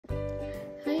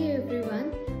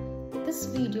this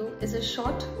video is a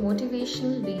short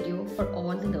motivational video for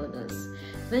all the learners.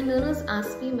 When learners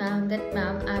ask me, ma'am,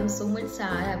 I'm so much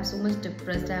sad, I'm so much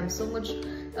depressed, I'm so much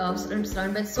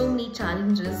surrounded by so many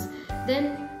challenges,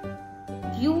 then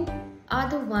you are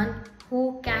the one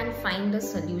who can find a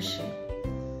solution.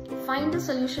 Find a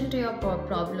solution to your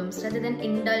problems rather than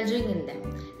indulging in them,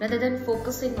 rather than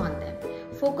focusing on them.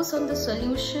 Focus on the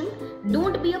solution.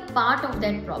 Don't be a part of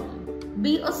that problem.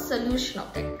 Be a solution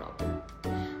of that problem.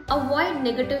 Avoid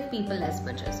negative people as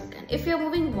much as you can. If you're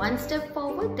moving one step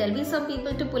forward, there'll be some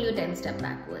people to pull you 10 steps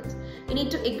backwards. You need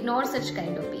to ignore such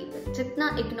kind of people. जितना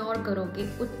ignore करोगे,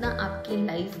 उतना आपकी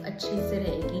life अच्छी से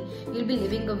रहेगी. You'll be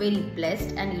living a very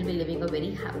blessed and you'll be living a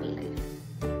very happy life.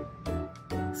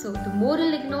 So the more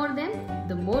you'll ignore them,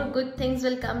 the more good things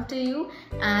will come to you,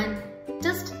 and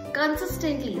just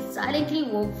consistently, silently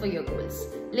work for your goals.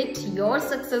 Let your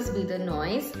success be the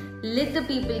noise. Let the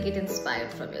people get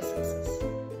inspired from your success.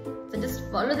 So just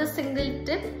follow the single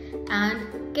tip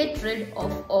and get rid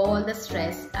of all the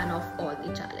stress and of all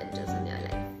the challenges in your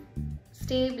life.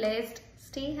 Stay blessed,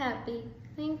 stay happy.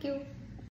 Thank you.